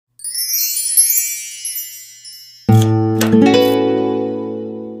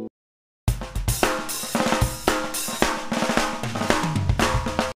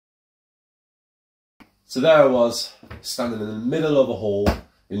So there I was, standing in the middle of a hall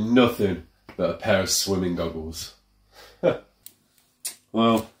in nothing but a pair of swimming goggles.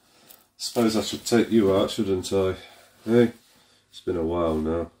 Well, suppose I should take you out, shouldn't I? Hey, it's been a while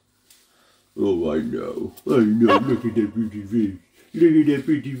now. Oh, I know, look at that pretty face. Look at that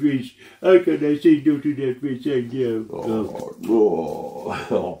pretty face. How can I say no to that face? I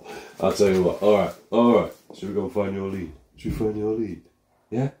know. I'll tell you what, alright. Should we go find your lead? Should we find your lead?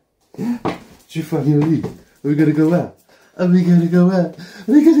 Yeah? Yeah? Should we find your lead? Are we gonna go out? Are we gonna go out?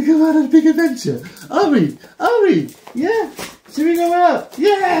 Are we gonna go out on a big adventure? Are we? Are we? Yeah? Should we go out?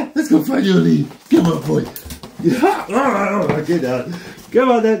 Yeah! Let's go find your lead. Come on, boy. Yeah! Alright, get down.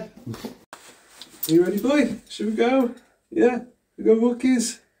 Come on then. Are you ready, boy? Should we go? Yeah? We go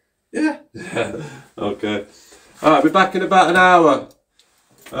rookies? Yeah? Okay. Alright, I'll be back in about an hour.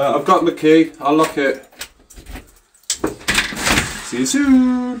 I've got my key. I'll lock it. See you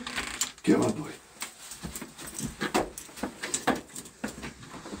soon. Come on, boy.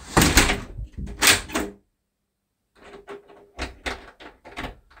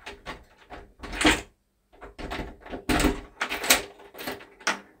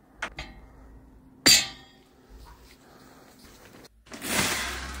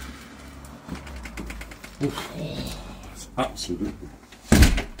 It's absolutely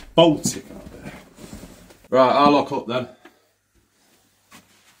Baltic out there. Right, I'll lock up then.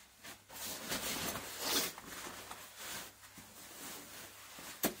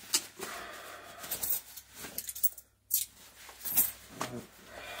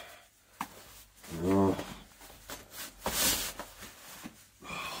 Oh.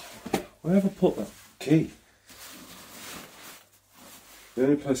 Where have I put that key? The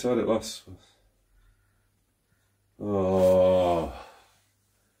only place I had it last was... Oh,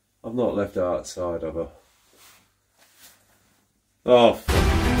 I've not left it outside, have I? Oh.